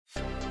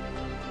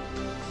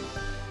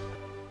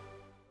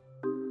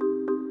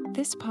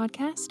This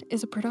podcast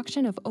is a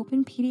production of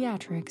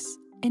OPENPediatrics,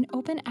 an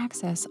open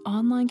access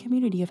online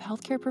community of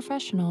healthcare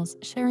professionals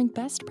sharing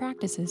best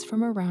practices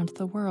from around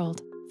the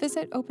world.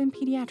 Visit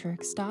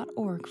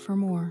openpediatrics.org for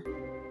more.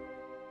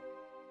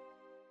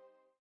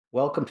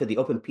 Welcome to the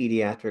Open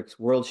Pediatrics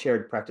World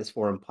Shared Practice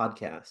Forum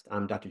podcast.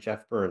 I'm Dr.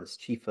 Jeff Burns,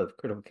 Chief of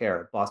Critical Care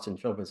at Boston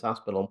Children's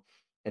Hospital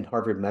and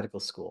Harvard Medical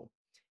School.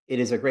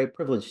 It is a great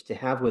privilege to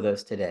have with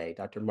us today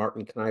Dr.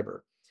 Martin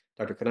Kneyber.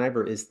 Dr.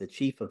 Kneyber is the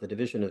Chief of the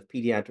Division of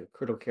Pediatric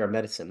Critical Care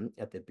Medicine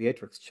at the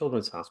Beatrix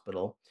Children's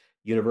Hospital,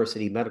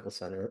 University Medical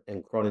Center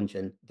in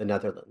Groningen, the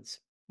Netherlands.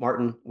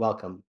 Martin,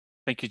 welcome.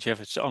 Thank you, Jeff.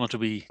 It's an honor to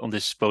be on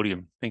this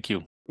podium. Thank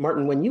you.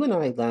 Martin, when you and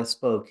I last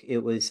spoke, it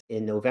was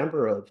in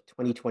November of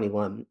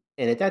 2021.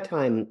 And at that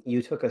time,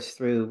 you took us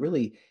through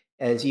really,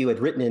 as you had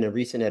written in a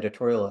recent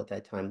editorial at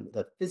that time,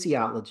 the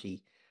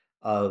physiology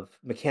of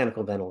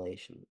mechanical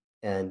ventilation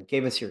and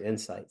gave us your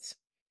insights.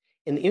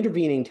 In the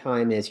intervening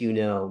time, as you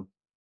know,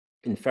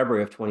 in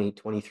February of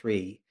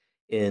 2023,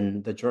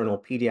 in the journal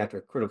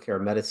Pediatric Critical Care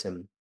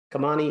Medicine,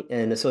 Kamani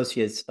and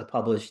Associates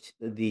published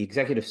the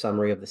executive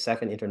summary of the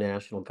second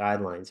international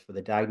guidelines for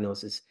the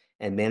diagnosis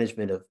and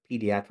management of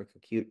pediatric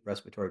acute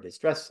respiratory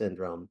distress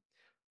syndrome,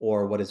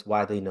 or what is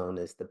widely known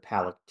as the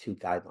PALICC-2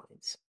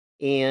 guidelines.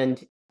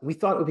 And we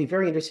thought it would be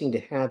very interesting to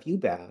have you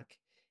back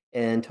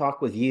and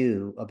talk with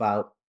you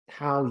about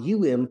how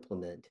you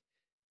implement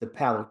the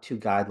PALICC-2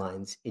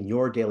 guidelines in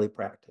your daily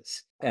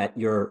practice at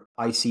your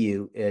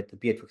ICU at the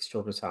Beatrix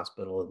Children's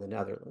Hospital in the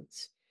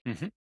Netherlands.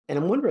 Mm-hmm. And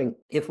I'm wondering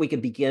if we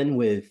could begin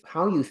with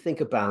how you think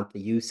about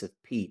the use of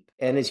PEEP.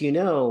 And as you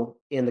know,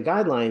 in the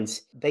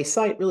guidelines, they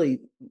cite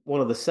really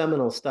one of the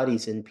seminal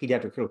studies in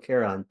pediatric critical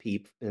care on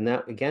PEEP. And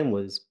that, again,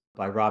 was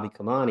by Robbie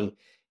Kamani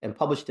and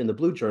published in the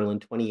Blue Journal in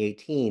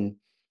 2018,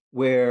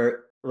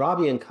 where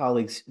Robbie and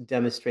colleagues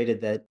demonstrated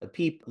that a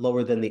PEEP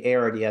lower than the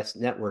ARDS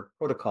network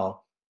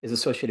protocol is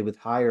associated with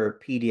higher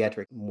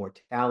pediatric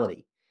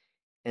mortality.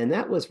 And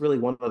that was really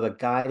one of the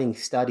guiding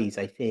studies,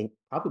 I think,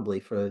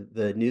 probably for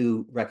the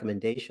new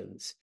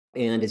recommendations.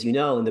 And as you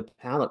know, in the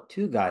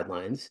PALICC-2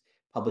 guidelines,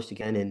 published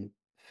again in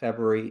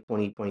February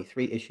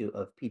 2023 issue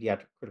of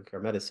Pediatric Critical Care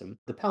Medicine,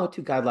 the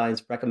PALICC-2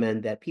 guidelines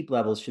recommend that PEEP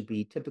levels should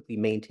be typically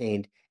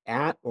maintained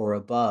at or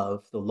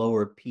above the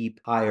lower PEEP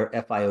higher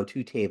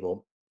FiO2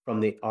 table from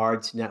the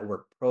ARDS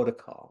network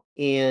protocol.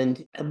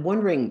 And I'm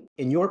wondering,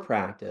 in your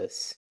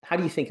practice, how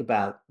do you think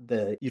about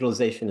the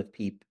utilization of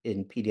PEEP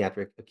in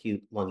pediatric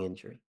acute lung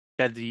injury?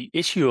 Yeah, the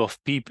issue of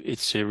PEEP,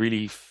 it's a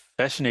really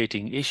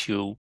fascinating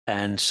issue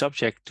and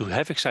subject to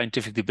heavy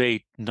scientific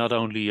debate, not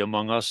only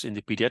among us in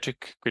the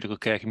pediatric critical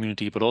care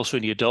community, but also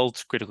in the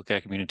adult critical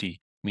care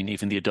community. I mean,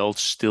 even the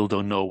adults still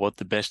don't know what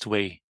the best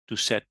way to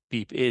set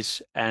PEEP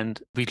is.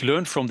 And we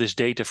learned from this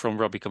data from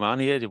Robbie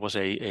Kamani. It was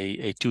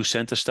a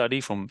two-center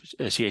study from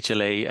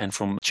CHLA and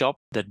from CHOP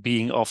that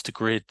being off the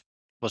grid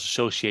was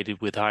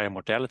associated with higher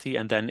mortality.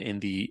 And then in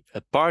the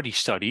PARDI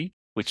study,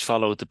 which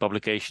followed the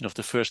publication of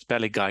the first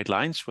PALICC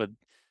guidelines, where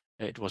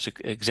it was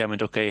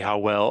examined, okay,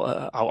 how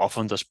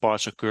often does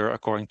PARDS occur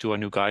according to our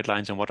new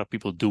guidelines, and what are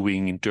people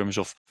doing in terms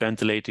of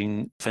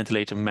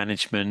ventilator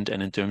management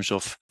and in terms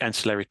of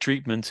ancillary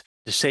treatment.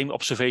 The same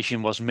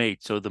observation was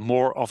made. So the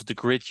more off the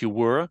grid you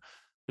were,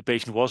 the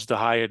patient was, the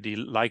higher the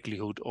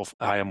likelihood of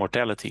higher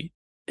mortality.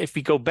 If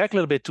we go back a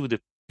little bit to the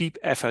PEEP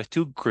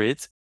FiO2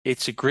 grid,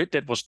 it's a grid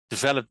that was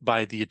developed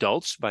by the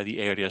adults, by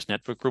the ARDS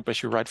network group,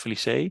 as you rightfully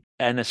say.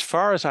 And as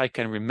far as I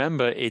can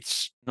remember,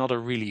 it's not a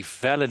really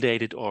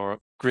validated or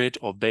grid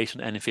or based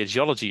on any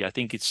physiology. I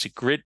think it's a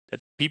grid that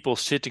people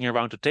sitting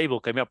around the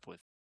table came up with.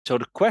 So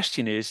the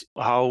question is,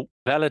 how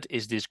valid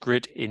is this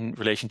grid in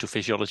relation to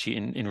physiology,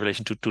 in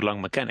relation to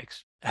lung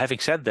mechanics? Having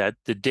said that,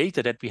 the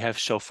data that we have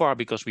so far,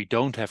 because we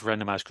don't have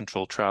randomized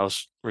controlled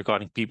trials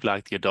regarding PEEP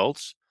like the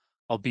adults,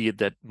 albeit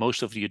that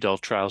most of the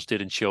adult trials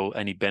didn't show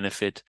any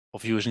benefit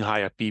of using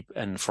higher PEEP.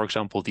 And for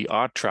example, the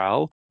ART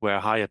trial, where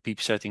higher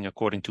PEEP setting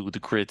according to the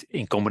grid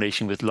in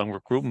combination with lung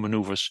recruitment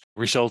maneuvers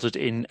resulted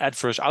in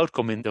adverse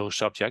outcome in those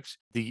subjects.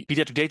 The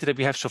pediatric data that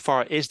we have so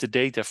far is the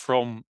data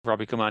from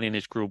Robbie Kamani and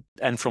his group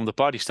and from the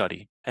PARDI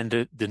study. And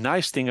the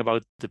nice thing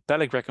about the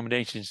PALICC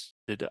recommendations,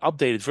 the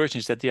updated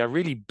versions, that they are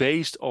really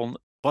based on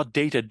what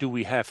data do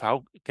we have?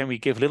 How can we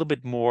give a little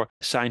bit more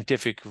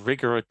scientific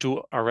rigor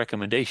to our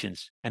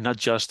recommendations and not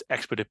just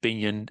expert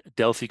opinion,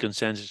 Delphi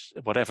consensus,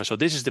 whatever. So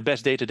this is the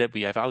best data that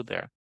we have out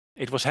there.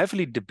 It was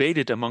heavily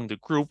debated among the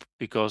group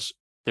because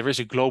there is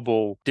a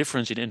global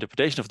difference in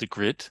interpretation of the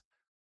grid.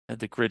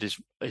 The grid is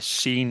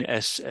seen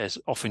as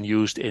often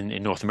used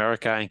in North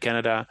America, in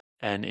Canada,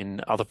 and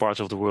in other parts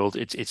of the world,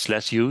 it's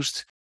less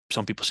used.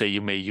 Some people say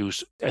you may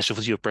use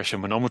esophageal pressure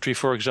manometry,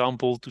 for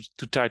example,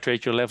 to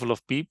titrate your level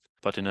of PEEP,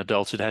 but in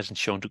adults it hasn't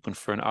shown to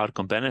confer an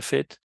outcome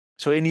benefit.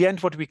 So in the end,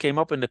 what we came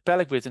up in the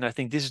PALICC with, and I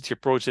think this is the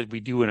approach that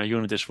we do in our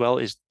unit as well,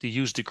 is to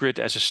use the grid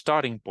as a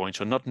starting point.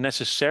 So not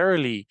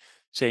necessarily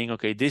saying,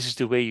 okay, this is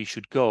the way you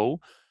should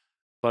go,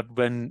 but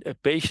when a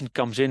patient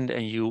comes in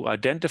and you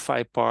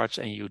identify parts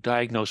and you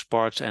diagnose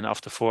parts, and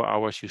after 4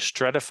 hours you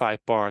stratify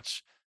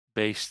parts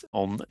based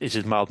on is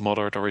it mild,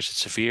 moderate, or is it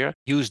severe.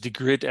 Use the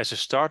grid as a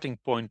starting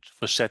point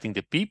for setting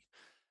the PEEP,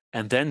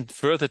 and then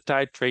further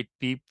titrate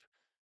PEEP,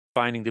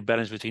 finding the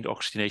balance between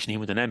oxygenation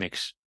and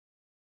hemodynamics.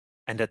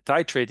 And that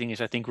titrating is,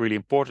 I think, really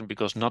important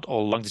because not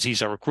all lung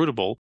diseases are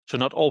recruitable. So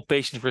not all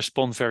patients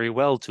respond very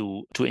well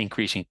to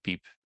increasing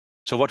PEEP.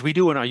 So what we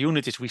do in our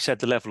unit is we set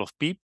the level of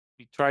PEEP.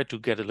 We try to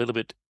get a little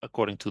bit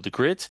according to the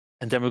grid.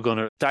 And then we're going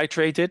to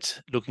titrate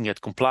it, looking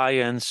at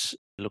compliance,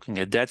 looking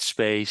at dead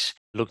space,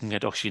 looking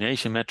at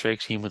oxygenation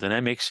metrics,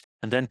 hemodynamics,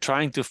 and then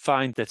trying to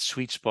find that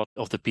sweet spot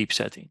of the PEEP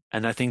setting.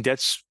 And I think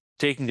that's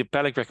taking the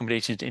PALICC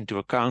recommendations into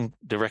account,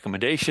 the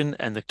recommendation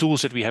and the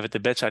tools that we have at the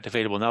bedside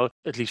available now,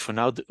 at least for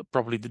now,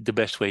 probably the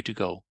best way to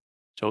go.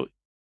 So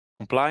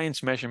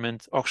compliance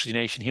measurement,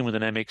 oxygenation,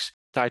 hemodynamics,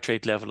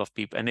 titrate level of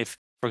PEEP. And if,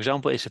 for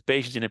example, is a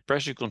patient in a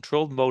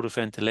pressure-controlled mode of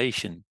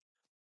ventilation,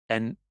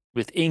 and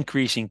with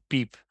increasing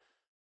PEEP,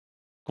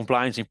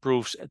 compliance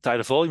improves,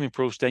 tidal volume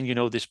improves, then you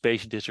know this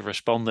patient is a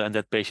responder and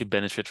that patient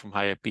benefits from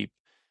higher PEEP.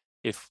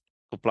 If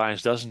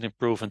compliance doesn't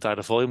improve and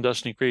tidal volume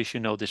doesn't increase, you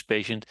know this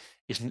patient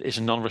is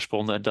a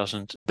non-responder and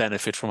doesn't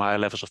benefit from higher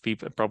levels of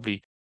PEEP and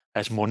probably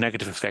has more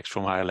negative effects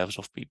from higher levels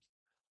of PEEP.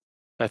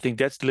 I think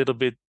that's a little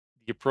bit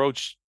the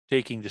approach,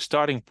 taking the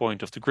starting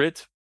point of the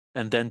grid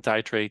and then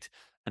titrate.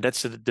 And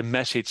that's the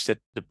message that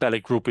the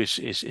PALICC group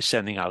is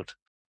sending out.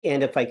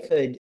 And if I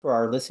could, for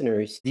our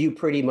listeners, do you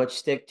pretty much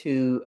stick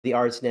to the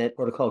ARDSNet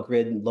protocol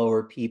grid,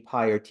 lower PEEP,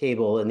 higher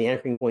table? And the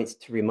anchoring points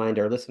to remind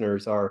our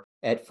listeners are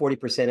at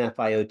 40%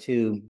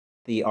 FiO2,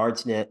 the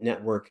ARDSNet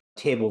network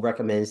table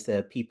recommends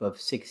the PEEP of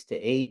 6 to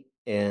 8,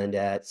 and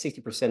at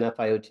 60%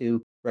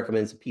 FiO2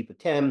 recommends a PEEP of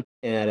 10,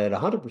 and at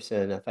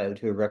 100%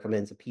 FiO2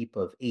 recommends a PEEP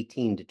of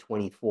 18 to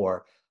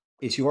 24.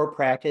 Is your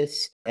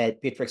practice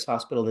at Beatrix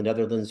Hospital in the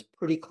Netherlands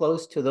pretty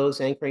close to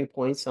those anchoring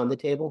points on the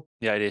table?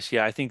 Yeah, it is.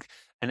 Yeah, I think,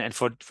 and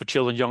for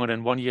children younger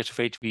than 1 year of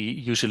age, we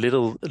use a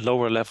little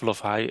lower level of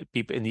high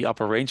PEEP in the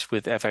upper range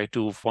with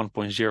FiO2 of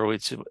 1.0.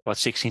 It's about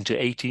 16 to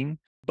 18,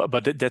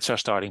 but that's our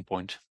starting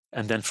point.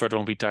 And then further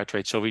on we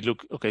titrate. So we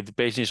look, okay, the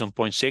patient is on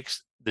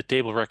 0.6. The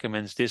table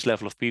recommends this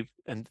level of PEEP,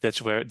 and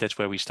that's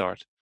where we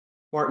start.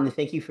 Martin,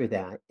 thank you for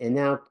that. And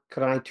now,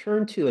 could I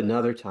turn to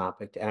another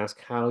topic to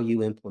ask how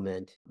you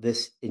implement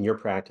this in your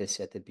practice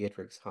at the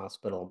Beatrix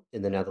Hospital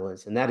in the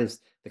Netherlands? And that is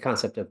the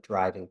concept of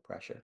driving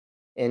pressure.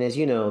 And as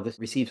you know, this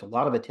receives a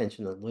lot of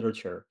attention in the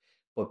literature,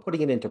 but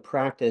putting it into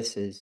practice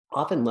is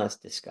often less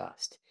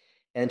discussed.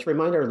 And to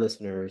remind our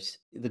listeners,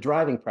 the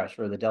driving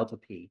pressure, the delta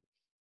P,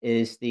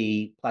 is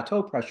the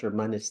plateau pressure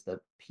minus the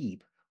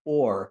PEEP,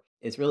 or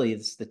it's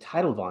the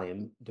tidal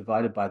volume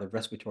divided by the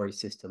respiratory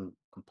system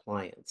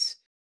compliance.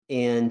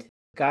 And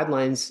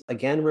guidelines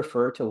again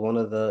refer to one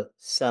of the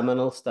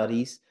seminal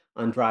studies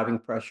on driving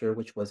pressure,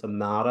 which was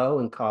Amato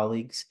and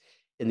colleagues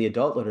in the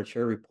adult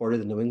literature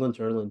reported in the New England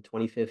Journal in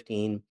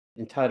 2015,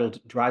 entitled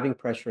Driving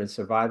Pressure and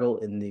Survival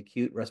in the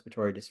Acute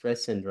Respiratory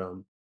Distress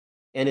Syndrome.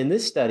 And in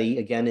this study,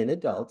 again in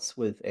adults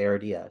with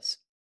ARDS,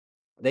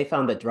 they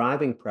found that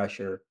driving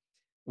pressure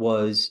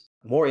was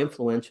more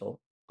influential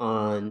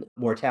on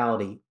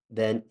mortality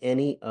than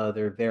any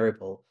other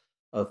variable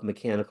of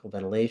mechanical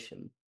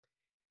ventilation.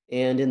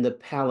 And in the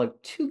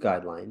PALICC-2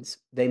 guidelines,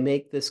 they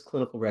make this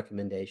clinical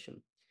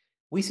recommendation.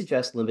 We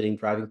suggest limiting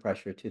driving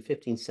pressure to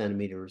 15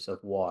 centimeters of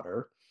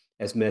water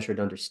as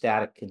measured under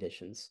static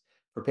conditions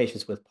for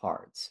patients with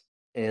PARDS.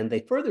 And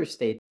they further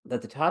state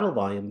that the tidal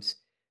volumes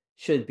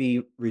should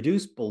be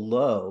reduced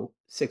below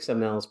 6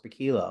 mLs per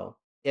kilo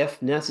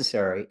if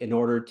necessary in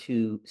order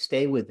to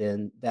stay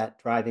within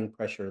that driving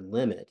pressure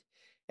limit.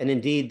 And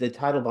indeed, the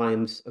tidal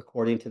volumes,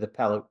 according to the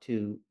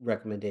PALICC-2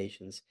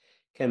 recommendations,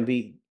 can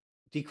be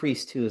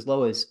decreased to as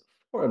low as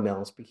 4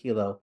 mLs per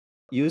kilo,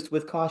 used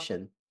with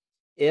caution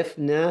if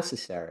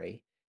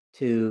necessary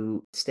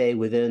to stay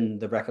within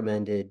the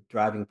recommended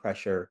driving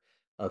pressure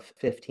of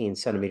 15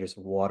 centimeters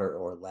of water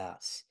or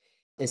less.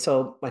 And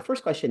so my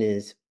first question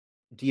is,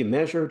 do you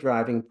measure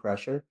driving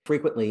pressure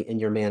frequently in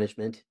your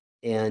management?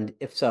 And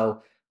if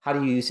so, how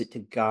do you use it to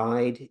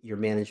guide your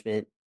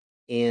management?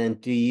 And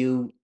do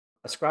you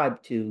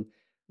ascribe to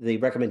the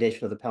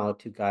recommendation of the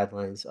PALICC-2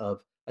 guidelines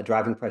of a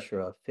driving pressure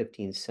of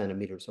 15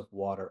 centimeters of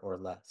water or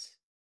less?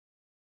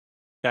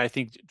 Yeah, I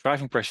think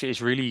driving pressure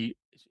is really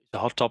a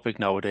hot topic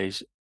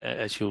nowadays.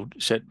 As you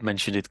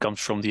mentioned, it comes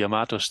from the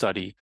Amato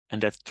study,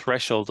 and that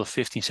threshold of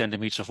 15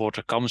 centimeters of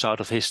water comes out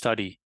of his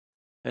study.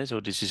 So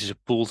this is a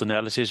pooled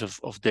analysis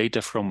of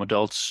data from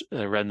adults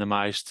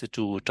randomized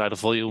to tidal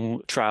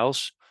volume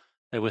trials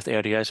with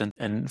ARDS,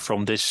 and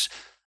from this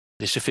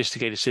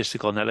sophisticated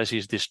statistical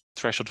analysis, this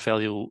threshold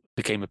value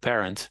became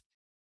apparent.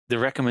 The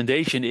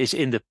recommendation is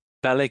in the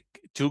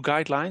PALICC-2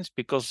 guidelines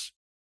because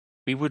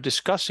we were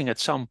discussing at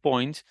some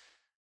point.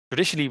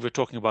 Traditionally, we're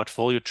talking about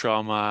volume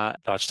trauma,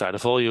 large tidal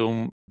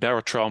volume,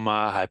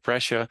 barotrauma, high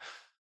pressure,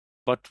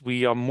 but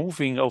we are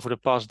moving over the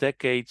past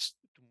decades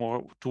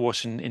more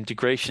towards an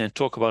integration and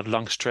talk about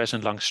lung stress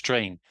and lung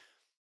strain.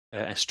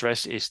 And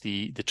stress is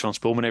the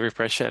transpulmonary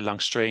pressure, and lung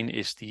strain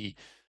is the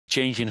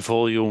change in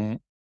volume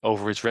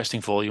over its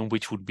resting volume,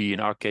 which would be in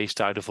our case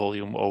tidal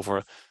volume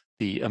over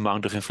the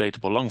amount of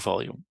inflatable lung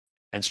volume.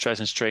 And stress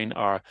and strain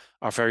are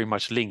very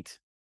much linked.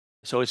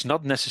 So it's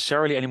not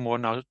necessarily anymore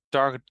now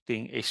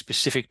targeting a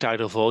specific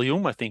tidal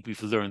volume. I think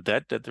we've learned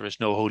that there is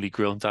no holy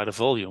grail in tidal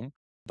volume,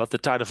 but the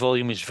tidal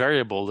volume is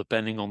variable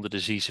depending on the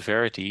disease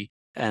severity.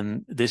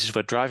 And this is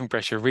where driving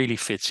pressure really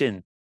fits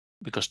in,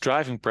 because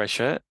driving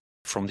pressure,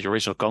 from the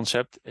original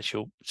concept, as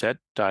you said,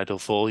 tidal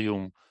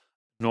volume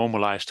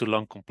normalized to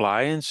lung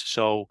compliance.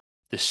 So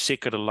the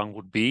sicker the lung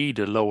would be,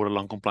 the lower the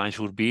lung compliance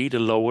would be, the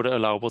lower the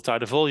allowable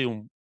tidal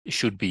volume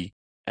should be.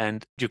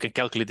 And you can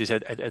calculate this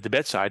at the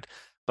bedside,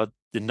 but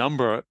the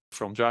number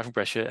from driving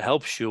pressure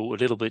helps you a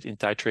little bit in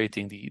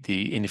titrating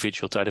the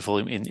individual tidal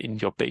volume in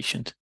your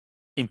patient.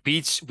 In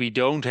PEDS, we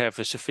don't have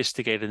a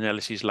sophisticated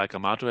analysis like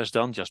Amato has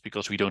done, just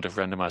because we don't have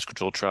randomized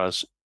controlled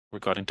trials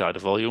regarding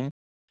tidal volume.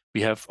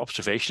 We have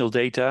observational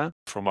data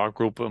from our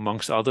group,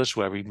 amongst others,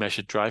 where we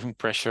measured driving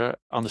pressure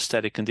under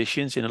static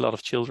conditions in a lot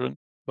of children,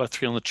 about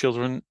 300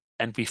 children,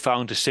 and we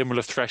found a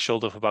similar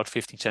threshold of about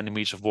 15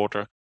 centimeters of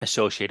water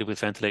associated with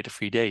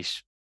ventilator-free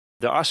days.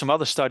 There are some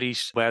other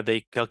studies where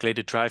they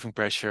calculated driving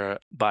pressure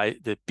by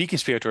the peak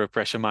inspiratory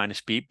pressure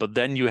minus PEEP, but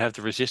then you have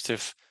the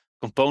resistive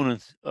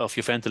component of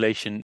your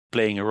ventilation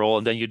playing a role,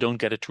 and then you don't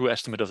get a true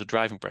estimate of the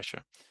driving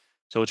pressure.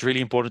 So it's really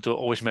important to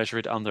always measure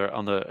it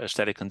under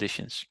static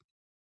conditions.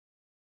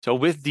 So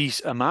with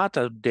these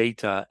Amato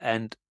data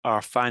and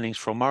our findings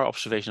from our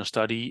observational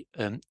study,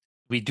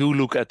 we do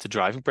look at the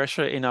driving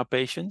pressure in our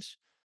patients.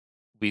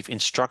 We've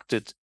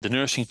instructed the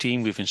nursing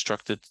team, we've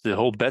instructed the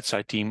whole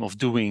bedside team of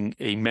doing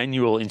a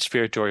manual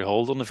inspiratory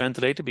hold on the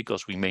ventilator,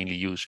 because we mainly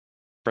use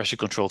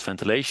pressure-controlled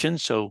ventilation.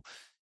 So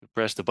you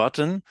press the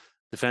button,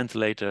 the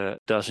ventilator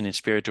does an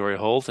inspiratory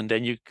hold, and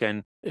then you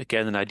can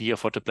get an idea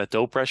of what the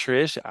plateau pressure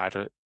is.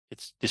 Either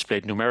it's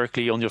displayed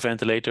numerically on your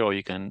ventilator, or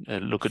you can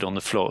look at on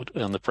the flow,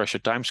 on the pressure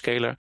time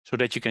scaler, so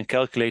that you can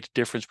calculate the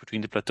difference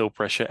between the plateau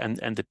pressure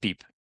and the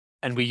PEEP.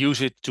 And we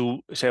use it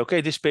to say,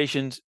 okay, this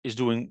patient is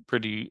doing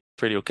pretty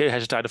okay,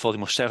 has a tidal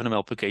volume of 7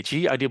 ml per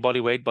kg, ideal body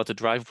weight, but the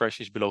driving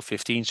pressure is below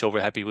 15, so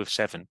we're happy with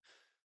 7.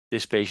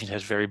 This patient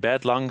has very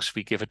bad lungs,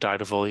 we give a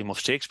tidal volume of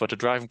 6, but the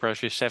driving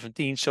pressure is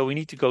 17, so we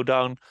need to go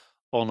down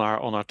on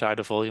our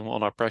tidal volume,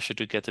 on our pressure,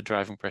 to get the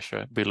driving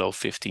pressure below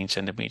 15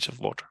 centimeters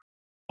of water.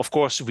 Of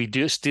course, we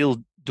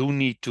still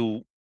need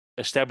to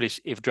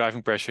establish if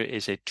driving pressure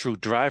is a true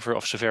driver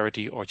of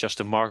severity or just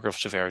a marker of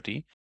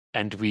severity.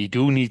 And we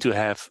do need to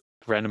have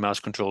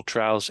randomized controlled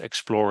trials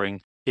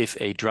exploring if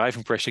a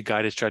driving pressure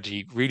guided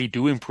strategy really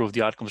do improve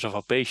the outcomes of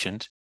our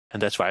patient.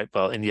 And that's why,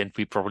 well, in the end,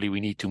 we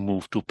need to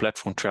move to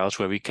platform trials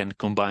where we can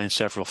combine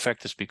several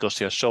factors, because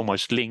they are so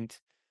much linked.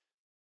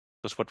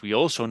 Because what we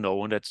also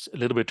know, and that's a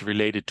little bit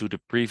related to the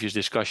previous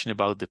discussion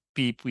about the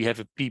PEEP, we have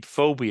a PEEP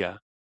phobia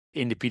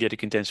in the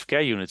pediatric intensive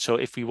care unit. So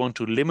if we want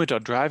to limit our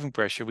driving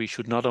pressure, we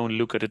should not only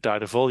look at the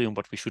tidal volume,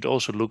 but we should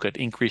also look at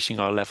increasing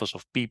our levels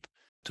of PEEP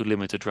to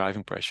limit the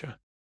driving pressure.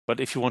 But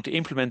if you want to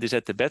implement this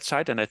at the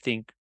bedside, and I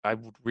think I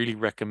would really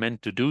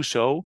recommend to do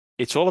so,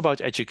 it's all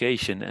about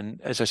education.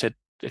 And as I said,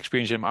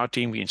 experience in our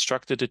team, we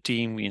instructed the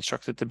team, we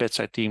instructed the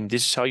bedside team,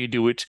 this is how you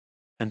do it.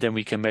 And then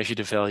we can measure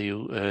the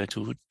value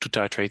to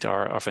titrate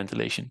our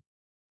ventilation.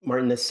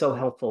 Martin, that's so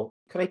helpful.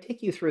 Could I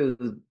take you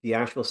through the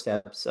actual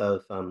steps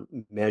of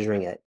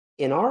measuring it?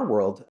 In our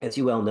world, as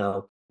you well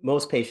know,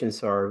 most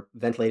patients are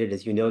ventilated,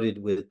 as you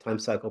noted, with time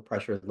cycle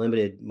pressure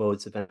limited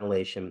modes of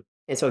ventilation.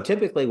 And so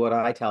typically what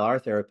I tell our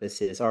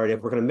therapists is, all right,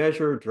 if we're going to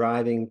measure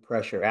driving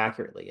pressure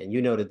accurately, and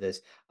you noted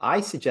this,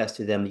 I suggest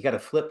to them, you got to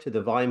flip to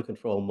the volume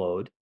control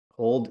mode,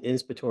 hold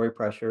inspiratory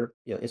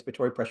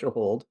pressure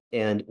hold,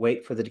 and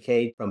wait for the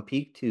decay from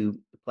peak to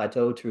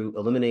plateau to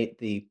eliminate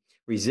the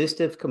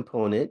resistive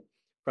component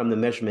from the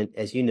measurement,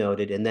 as you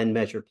noted, and then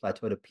measure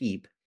plateau to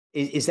PEEP.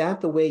 Is that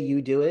the way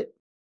you do it?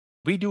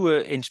 We do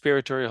an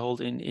inspiratory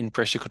hold in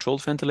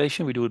pressure-controlled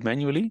ventilation. We do it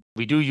manually.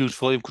 We do use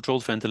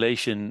volume-controlled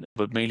ventilation,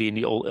 but mainly in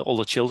the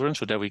older children,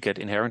 so that we get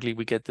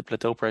the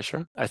plateau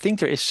pressure. I think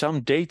there is some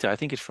data, I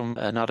think it's from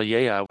another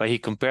Yea, where he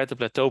compared the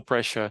plateau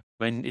pressure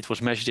when it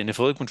was measured in a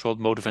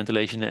volume-controlled mode of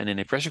ventilation and in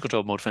a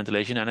pressure-controlled mode of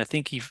ventilation. And I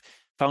think he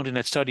found in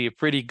that study a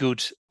pretty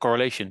good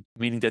correlation,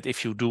 meaning that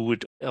if you do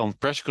it on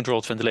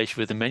pressure-controlled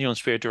ventilation with a manual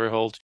inspiratory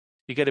hold,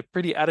 you get a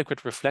pretty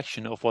adequate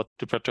reflection of what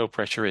the plateau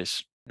pressure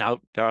is.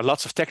 Now, there are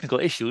lots of technical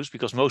issues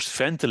because most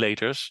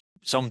ventilators,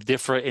 some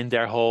differ in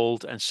their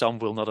hold and some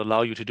will not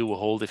allow you to do a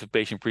hold if a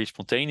patient breathes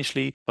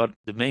spontaneously. But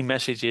the main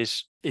message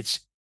is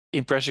it's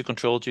in pressure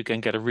controlled, you can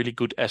get a really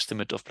good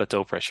estimate of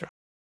plateau pressure.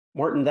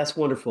 Martin, that's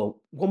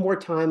wonderful. One more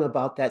time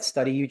about that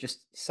study you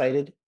just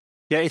cited.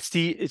 Yeah, it's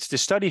the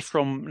study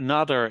from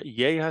another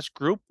Yea's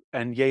group,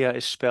 and Yea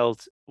is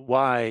spelled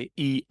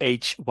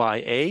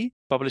Yehya,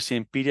 published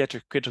in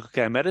Pediatric Critical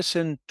Care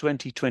Medicine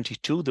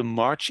 2022, the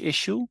March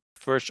issue.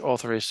 First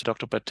author is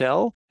Dr.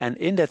 Patel. And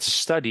in that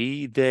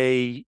study,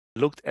 they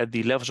looked at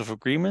the levels of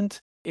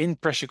agreement in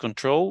pressure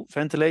control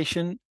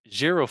ventilation,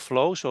 zero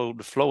flow. So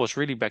the flow was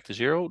really back to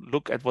zero.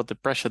 Look at what the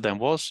pressure then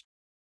was.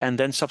 and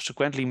then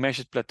subsequently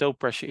measured plateau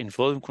pressure in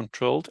volume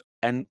controlled,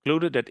 and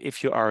concluded that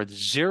if you are at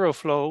zero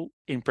flow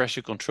in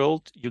pressure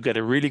controlled, you get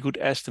a really good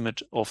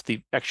estimate of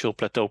the actual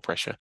plateau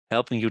pressure,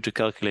 helping you to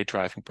calculate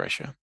driving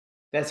pressure.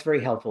 That's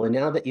very helpful. And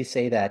now that you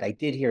say that, I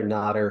did hear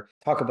Nader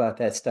talk about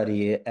that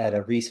study at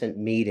a recent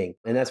meeting,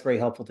 and that's very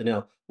helpful to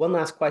know. One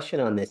last question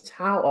on this.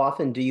 How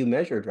often do you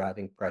measure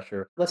driving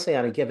pressure? Let's say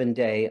on a given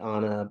day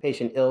on a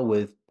patient ill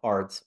with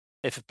PARDS.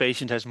 If a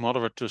patient has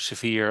moderate to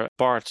severe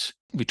PARDS,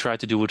 we try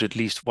to do it at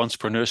least once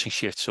per nursing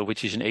shift, so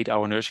which is an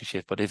 8-hour nursing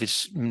shift. But if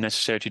it's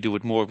necessary to do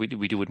it more, we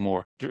do it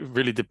more. It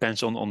really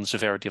depends on the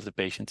severity of the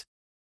patient.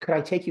 Could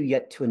I take you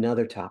yet to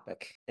another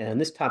topic? And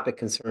this topic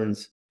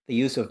concerns the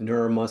use of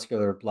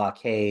neuromuscular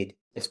blockade,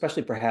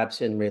 especially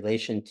perhaps in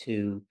relation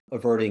to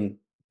averting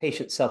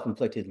patient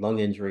self-inflicted lung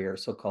injury, or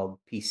so-called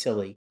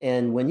PCILI.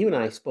 And when you and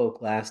I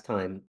spoke last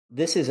time,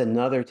 this is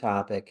another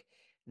topic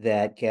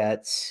that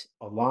gets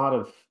a lot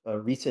of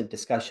recent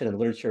discussion in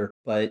literature,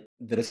 but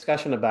the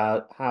discussion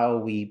about how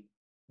we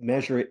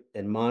measure it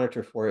and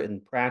monitor for it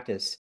in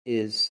practice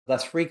is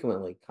less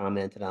frequently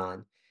commented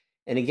on.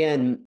 And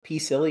again,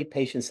 PCILI,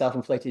 patient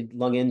self-inflicted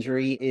lung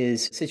injury,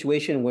 is a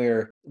situation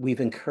where we've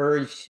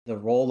encouraged the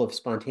role of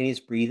spontaneous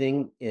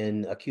breathing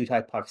in acute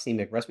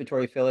hypoxemic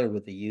respiratory failure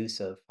with the use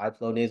of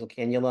high-flow nasal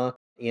cannula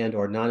and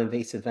or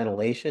non-invasive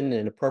ventilation,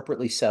 and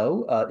appropriately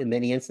so, in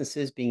many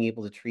instances, being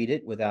able to treat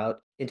it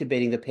without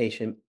intubating the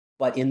patient.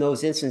 But in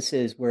those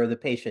instances where the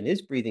patient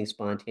is breathing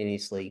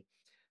spontaneously,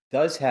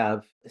 does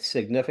have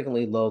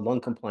significantly low lung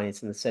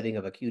compliance in the setting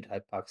of acute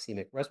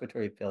hypoxemic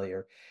respiratory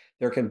failure,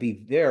 there can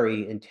be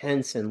very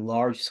intense and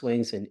large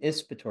swings in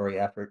inspiratory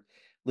effort,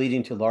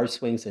 leading to large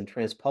swings in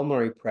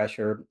transpulmonary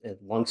pressure and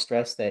lung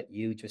stress that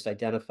you just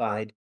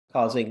identified,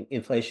 causing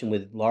inflation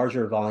with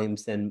larger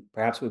volumes than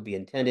perhaps would be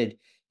intended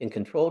in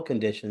controlled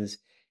conditions.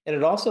 And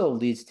it also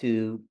leads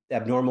to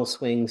abnormal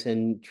swings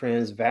in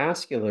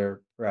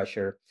transvascular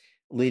pressure,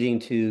 leading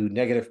to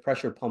negative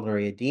pressure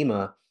pulmonary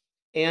edema,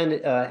 and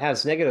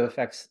has negative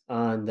effects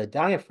on the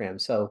diaphragm.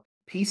 So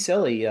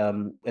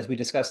PCILI, as we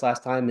discussed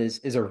last time,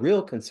 is a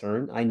real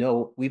concern. I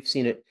know we've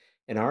seen it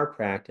in our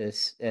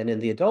practice, and in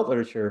the adult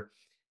literature,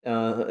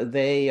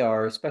 they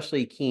are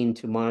especially keen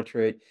to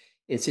monitor it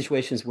in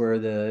situations where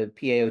the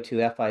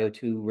PaO2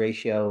 FiO2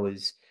 ratio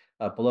is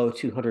below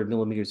 200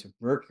 millimeters of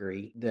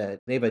mercury. That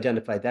they've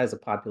identified that as a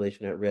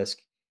population at risk.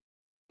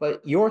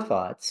 But your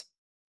thoughts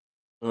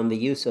on the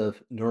use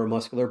of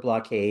neuromuscular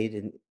blockade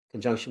in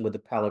conjunction with the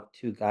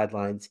PALICC-2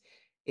 guidelines,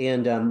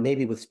 and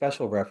maybe with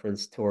special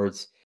reference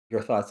towards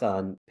your thoughts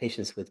on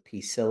patients with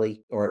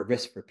PCILI or at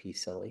risk for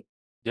PCILI.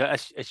 Yeah,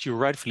 as you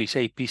rightfully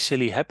say,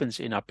 PCILI happens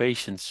in our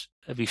patients.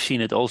 We've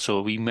seen it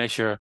also. We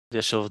measure the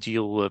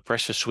esophageal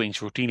pressure swings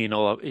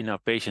routinely in our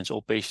patients.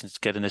 All patients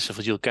get an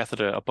esophageal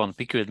catheter upon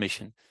PICU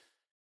admission,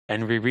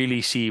 and we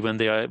really see when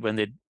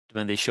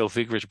they show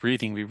vigorous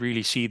breathing, we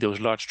really see those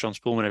large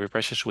transpulmonary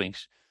pressure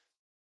swings.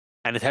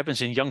 And it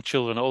happens in young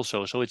children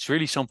also. So it's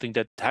really something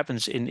that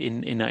happens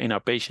in our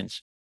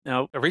patients.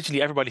 Now,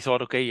 originally everybody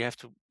thought, okay, you have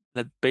to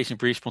let the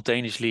patient breathe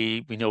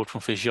spontaneously. We know it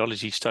from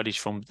physiology studies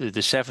from the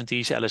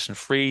 70s, Allison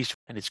Freeze,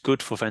 and it's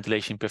good for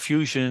ventilation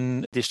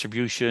perfusion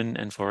distribution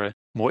and for a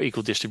more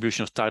equal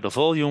distribution of tidal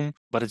volume.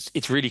 But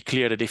it's really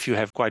clear that if you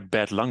have quite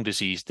bad lung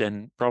disease,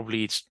 then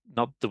probably it's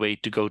not the way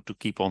to go to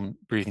keep on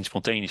breathing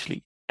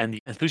spontaneously. And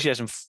the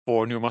enthusiasm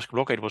for neuromuscular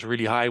blockade was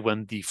really high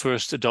when the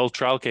first adult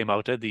trial came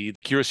out, the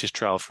Curasis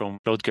trial from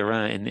Claude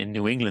Guérin in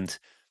New England,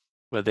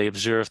 where they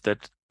observed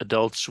that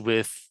adults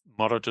with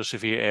moderate to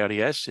severe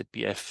ARDS, at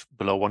PF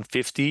below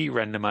 150,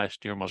 randomized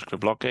neuromuscular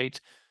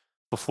blockade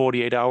for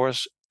 48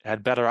 hours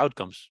had better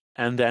outcomes.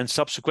 And then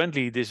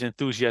subsequently, this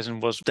enthusiasm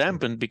was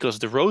dampened because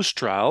the Rose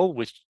trial,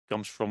 which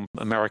comes from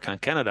America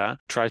and Canada,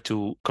 tried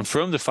to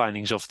confirm the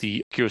findings of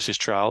the Curasis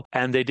trial,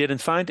 and they didn't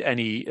find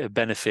any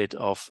benefit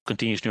of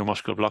continuous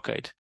neuromuscular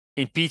blockade.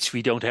 In PEDS,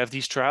 we don't have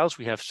these trials.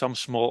 We have some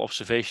small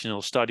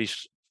observational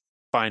studies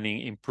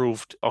finding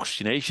improved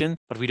oxygenation,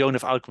 but we don't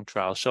have outcome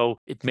trials. So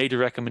it made the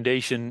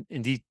recommendation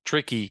indeed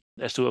tricky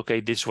as to,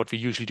 okay, this is what we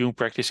usually do in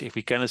practice. If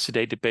we cannot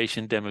sedate the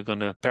patient, then we're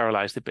going to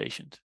paralyze the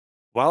patient.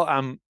 While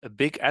I'm a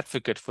big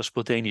advocate for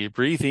spontaneous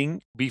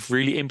breathing, we've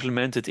really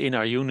implemented in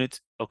our unit,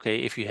 okay,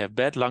 if you have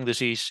bad lung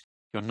disease,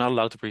 you're not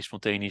allowed to breathe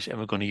spontaneous, and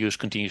we're going to use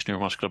continuous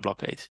neuromuscular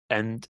blockade.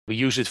 And we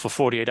use it for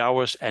 48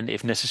 hours, and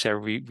if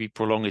necessary, we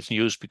prolong its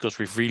use because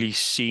we've really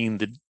seen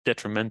the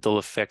detrimental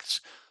effects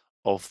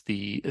of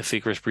the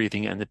vigorous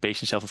breathing and the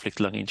patient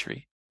self-inflicted lung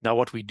injury. Now,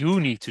 what we do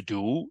need to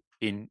do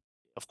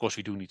of course,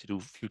 we do need to do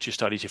future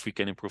studies if we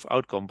can improve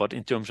outcome, but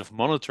in terms of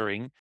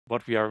monitoring,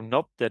 what we are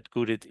not that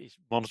good at is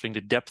monitoring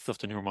the depth of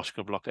the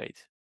neuromuscular blockade.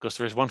 Because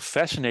there is one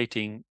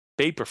fascinating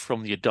paper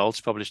from the adults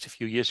published a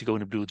few years ago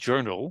in the Blue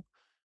Journal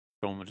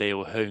from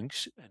Leo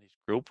Heunks and his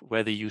group,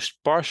 where they used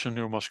partial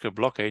neuromuscular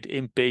blockade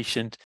in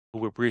patients who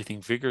were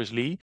breathing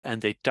vigorously,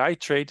 and they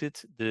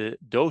titrated the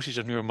doses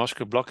of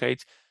neuromuscular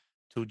blockade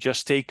to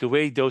just take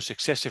away those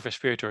excessive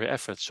respiratory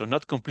efforts. So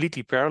not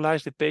completely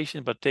paralyze the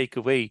patient, but take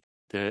away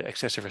the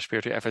excessive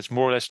respiratory efforts,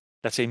 more or less,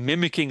 let's say,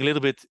 mimicking a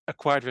little bit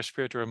acquired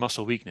respiratory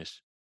muscle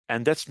weakness.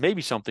 And that's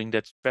maybe something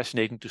that's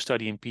fascinating to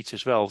study in peds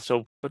as well.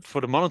 So, but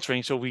for the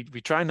monitoring, so we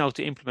try now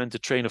to implement the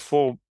trainer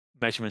 4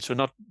 measurement. So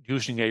not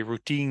using a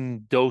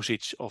routine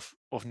dosage of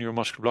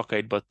neuromuscular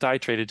blockade, but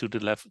titrated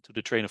to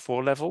the trainer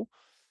 4 level,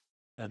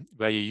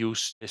 where you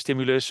use a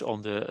stimulus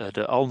on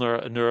the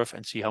ulnar nerve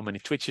and see how many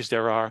twitches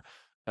there are.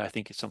 I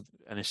think it's some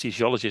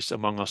anesthesiologists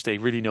among us, they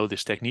really know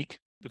this technique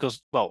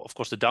because, well, of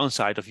course, the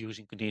downside of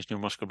using continuous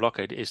neuromuscular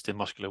blockade is the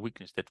muscular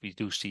weakness that we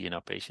do see in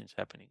our patients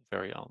happening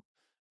early on.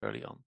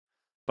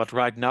 But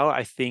right now,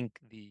 I think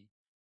the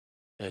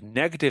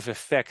negative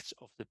effects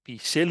of the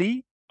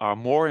PALICC are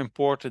more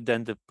important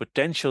than the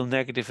potential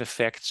negative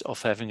effects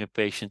of having a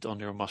patient on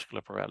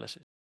neuromuscular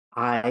paralysis.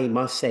 I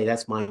must say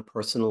that's my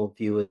personal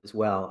view as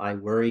well. I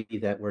worry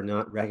that we're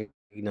not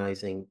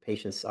recognizing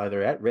patients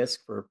either at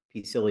risk for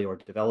PCILI or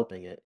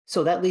developing it.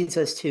 So that leads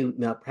us to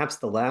now perhaps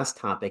the last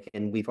topic,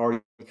 and we've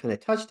already kind of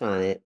touched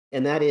on it,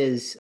 and that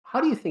is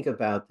how do you think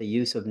about the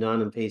use of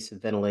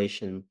non-invasive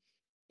ventilation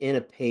in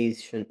a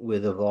patient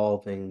with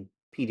evolving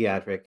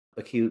pediatric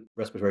acute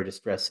respiratory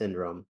distress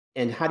syndrome?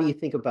 And how do you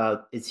think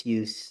about its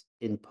use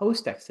in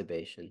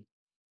post-extubation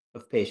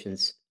of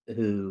patients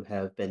who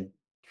have been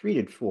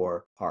treated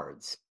for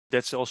PARDS?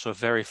 That's also a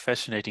very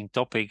fascinating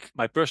topic.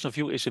 My personal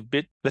view is a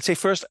bit, let's say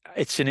first,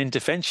 it's an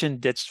intervention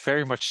that's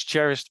very much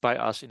cherished by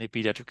us in the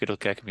pediatric critical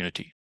care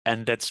community.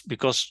 And that's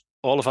because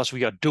all of us,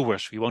 we are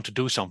doers. We want to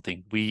do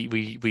something.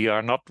 We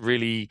are not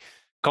really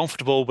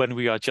comfortable when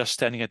we are just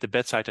standing at the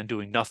bedside and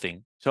doing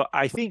nothing. So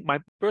I think my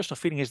personal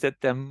feeling is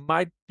that there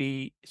might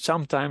be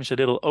sometimes a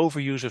little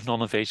overuse of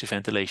non-invasive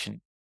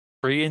ventilation,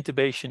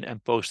 pre-intubation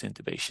and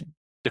post-intubation.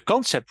 The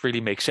concept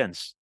really makes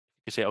sense.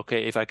 You say,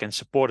 okay, if I can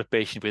support a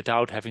patient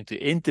without having to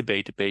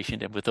intubate the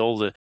patient and with all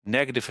the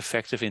negative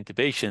effects of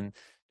intubation,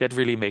 that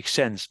really makes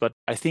sense. But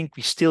I think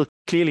we still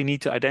clearly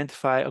need to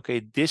identify, okay,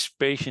 this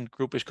patient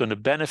group is going to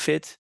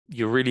benefit.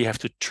 You really have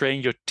to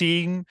train your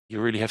team. You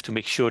really have to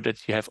make sure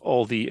that you have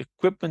all the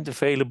equipment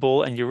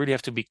available, and you really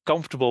have to be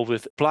comfortable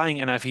with applying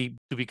NIV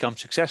to become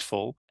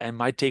successful. And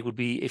my take would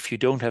be, if you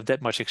don't have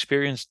that much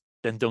experience,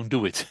 then don't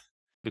do it.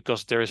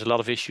 Because there is a lot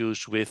of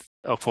issues with,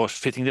 of course,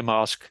 fitting the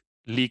mask,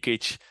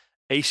 leakage,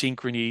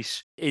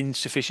 asynchronies,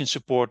 insufficient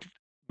support,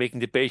 making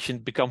the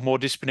patient become more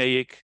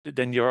dyspneic,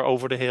 then you're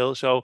over the hill.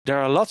 So there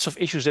are lots of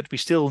issues that we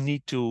still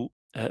need to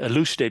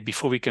elucidate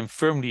before we can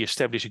firmly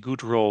establish a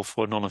good role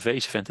for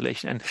non-invasive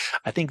ventilation. And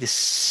I think the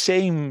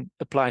same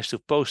applies to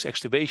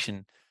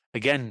post-extubation.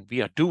 Again,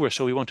 we are doers,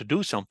 so we want to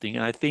do something.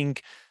 And I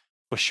think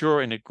for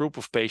sure in a group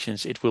of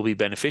patients, it will be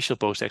beneficial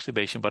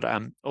post-extubation, but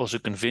I'm also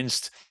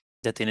convinced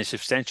that in a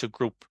substantial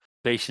group,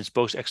 patients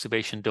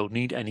post-extubation don't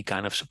need any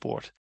kind of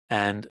support.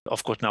 And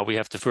of course, now we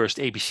have the first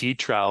ABC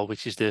trial,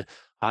 which is the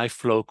high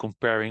flow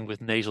comparing with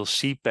nasal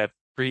CPAP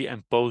pre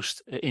and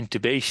post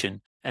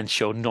intubation, and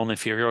show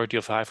non-inferiority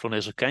of high flow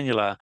nasal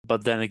cannula.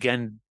 But then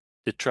again,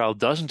 the trial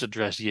doesn't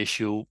address the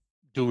issue,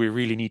 do we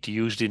really need to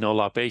use it in all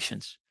our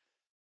patients?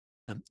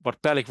 And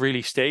what PALICC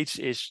really states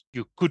is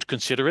you could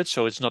consider it,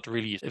 so it's not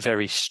really a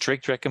very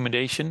strict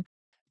recommendation.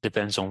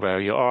 Depends on where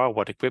you are,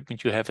 what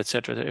equipment you have,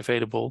 etc.,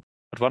 available.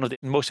 But one of the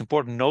most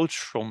important notes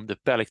from the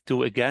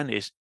PALICC-2 again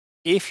is,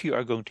 if you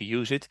are going to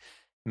use it,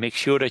 make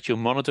sure that you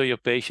monitor your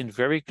patient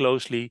very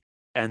closely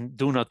and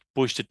do not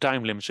push the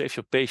time limit. So if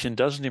your patient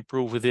doesn't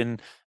improve within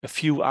a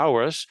few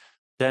hours,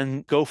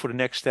 then go for the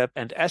next step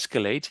and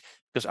escalate,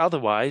 because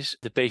otherwise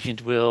the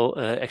patient will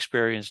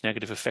experience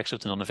negative effects of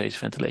the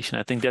non-invasive ventilation.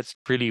 I think that's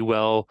pretty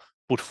well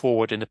put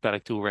forward in the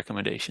PALICC-2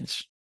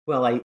 recommendations.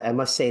 Well, I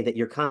must say that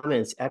your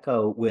comments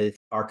echo with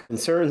our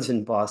concerns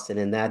in Boston,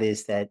 and that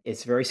is that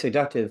it's very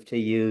seductive to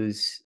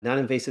use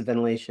non-invasive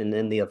ventilation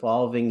in the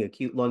evolving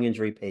acute lung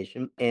injury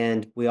patient.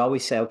 And we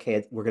always say,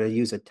 okay, we're going to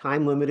use a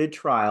time-limited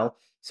trial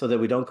so that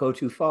we don't go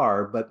too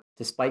far. But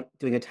despite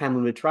doing a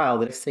time-limited trial,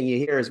 the next thing you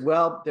hear is,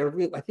 well,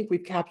 I think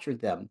we've captured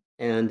them.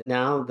 And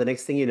now the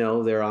next thing you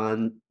know, they're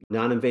on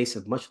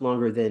non-invasive much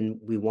longer than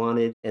we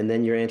wanted. And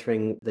then you're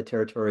entering the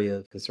territory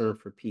of concern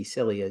for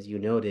PCILI, as you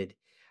noted.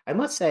 I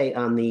must say,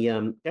 on the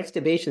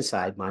extubation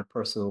side, my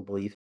personal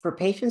belief, for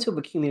patients who've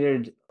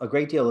accumulated a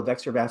great deal of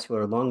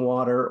extravascular lung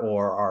water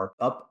or are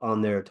up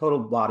on their total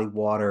body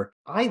water,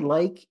 I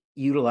like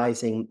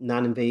utilizing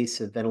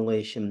non-invasive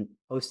ventilation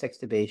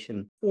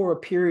post-extubation for a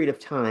period of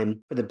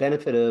time for the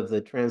benefit of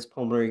the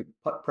transpulmonary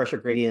pressure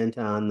gradient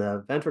on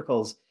the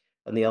ventricles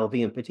and the LV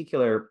in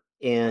particular,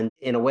 and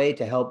in a way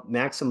to help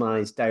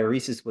maximize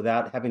diuresis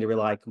without having to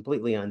rely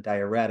completely on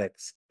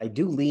diuretics. I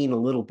do lean a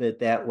little bit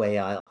that way,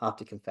 I'll have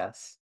to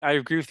confess. I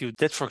agree with you.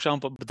 That's, for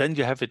example, but then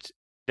you have it,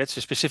 that's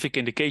a specific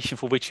indication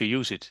for which you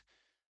use it.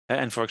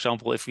 And for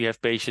example, if we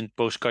have patient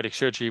post-cardiac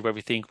surgery where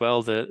we think,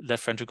 well, the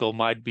left ventricle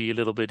might be a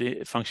little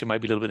bit, function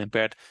might be a little bit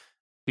impaired,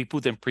 we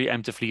put them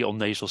preemptively on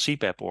nasal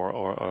CPAP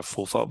or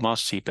full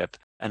mask CPAP.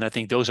 And I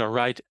think those are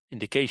right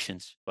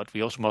indications. But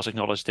we also must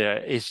acknowledge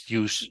there is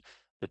use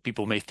that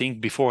people may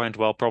think beforehand,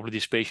 well, probably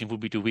this patient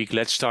would be too weak,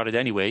 let's start it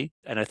anyway.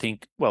 And I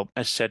think, well,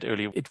 as said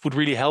earlier, it would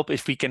really help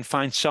if we can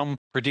find some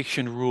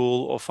prediction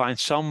rule or find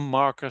some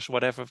markers,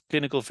 whatever,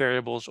 clinical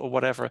variables or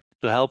whatever,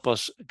 to help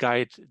us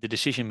guide the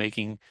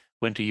decision-making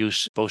when to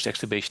use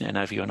post-extubation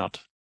NIV or not.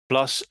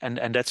 Plus, and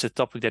that's a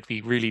topic that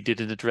we really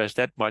didn't address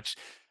that much,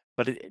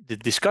 but the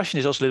discussion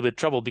is also a little bit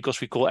troubled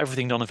because we call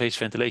everything non-invasive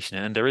ventilation,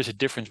 and there is a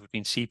difference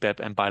between CPAP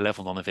and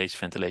bilevel non-invasive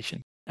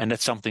ventilation. And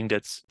that's something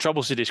that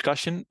troubles the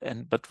discussion,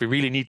 but we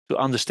really need to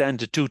understand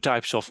the two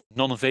types of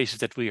non-invasive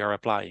that we are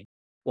applying.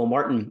 Well,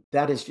 Martin,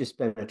 that has just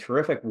been a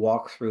terrific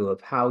walkthrough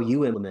of how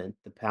you implement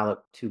the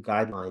PALICC-2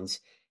 guidelines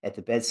at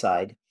the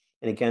bedside.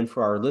 And again,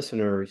 for our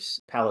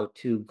listeners,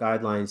 PALICC-2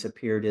 guidelines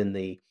appeared in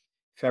the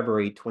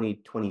February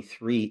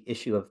 2023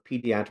 issue of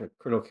Pediatric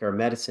Critical Care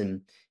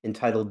Medicine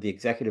entitled The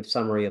Executive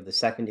Summary of the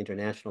Second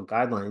International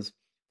Guidelines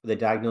for the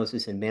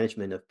Diagnosis and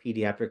Management of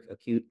Pediatric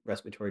Acute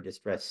Respiratory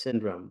Distress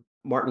Syndrome.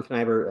 Martin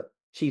Kneyber,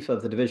 Chief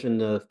of the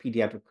Division of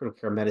Pediatric Critical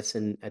Care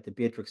Medicine at the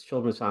Beatrix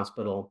Children's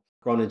Hospital,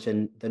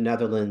 Groningen, the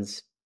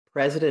Netherlands,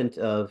 President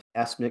of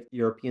ESMIC,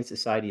 European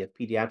Society of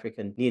Pediatric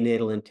and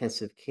Neonatal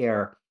Intensive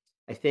Care.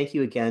 I thank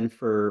you again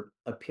for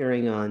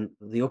appearing on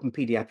the Open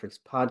Pediatrics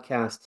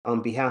podcast.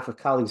 On behalf of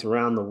colleagues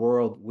around the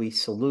world, we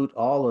salute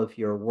all of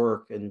your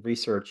work and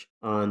research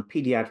on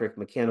pediatric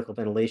mechanical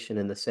ventilation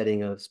in the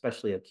setting of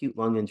especially acute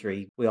lung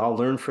injury. We all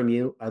learn from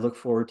you. I look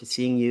forward to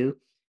seeing you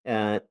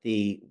at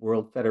the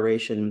World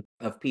Federation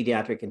of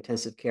Pediatric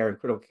Intensive Care and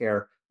Critical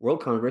Care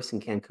World Congress in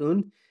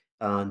Cancun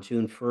on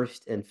June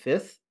 1st and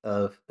 5th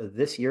of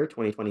this year,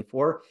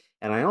 2024.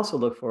 And I also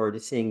look forward to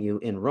seeing you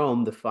in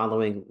Rome the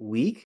following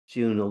week,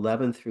 June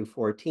 11th through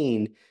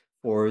 14,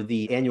 for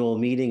the annual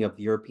meeting of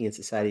the European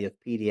Society of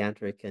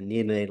Pediatric and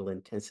Neonatal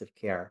Intensive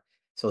Care.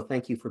 So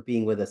thank you for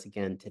being with us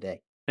again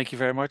today. Thank you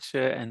very much.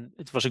 And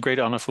it was a great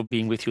honor for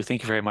being with you.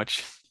 Thank you very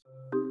much.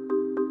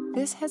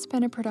 This has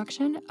been a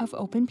production of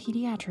Open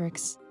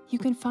Pediatrics. You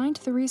can find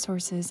the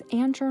resources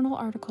and journal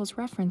articles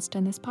referenced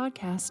in this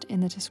podcast in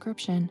the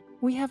description.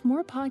 We have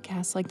more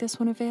podcasts like this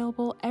one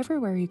available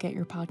everywhere you get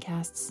your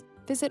podcasts.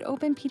 Visit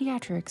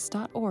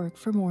openpediatrics.org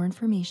for more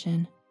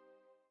information.